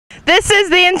This is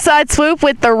the Inside Swoop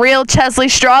with the real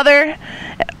Chestley Strother.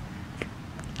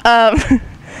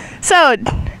 So,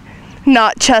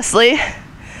 not Chestley.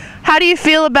 How do you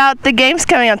feel about the games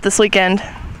coming up this weekend?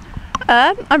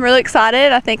 I'm really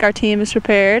excited. I think our team is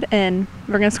prepared and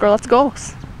we're going to score lots of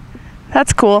goals.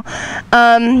 That's cool.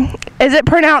 Is it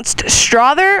pronounced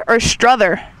Strother or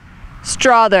Strother?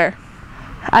 Strother.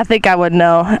 I think I would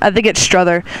know. I think it's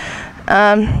Strother.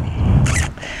 How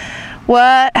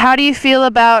do you feel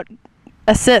about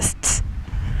assists?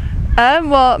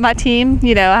 Well, my team, I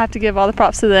have to give all the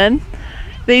props to them.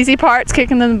 The easy part's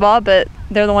kicking them the ball, but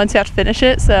they're the ones who have to finish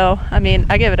it. So, I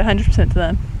give it 100% to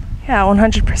them. Yeah,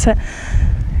 100%.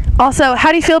 Also,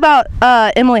 how do you feel about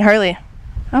Emily Hurley?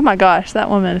 Oh my gosh, that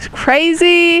woman is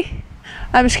crazy.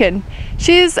 I'm just kidding.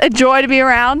 She's a joy to be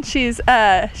around. She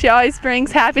always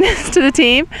brings happiness to the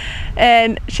team,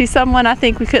 and she's someone I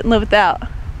think we couldn't live without.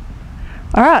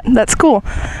 All right, that's cool.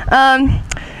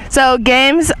 So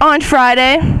games on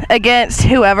Friday against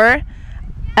whoever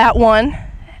at 1,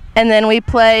 and then we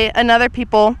play another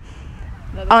people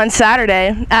on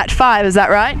Saturday at 5. Is that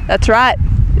right? That's right.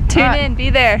 Tune in, be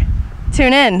there.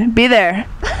 Tune in, be there.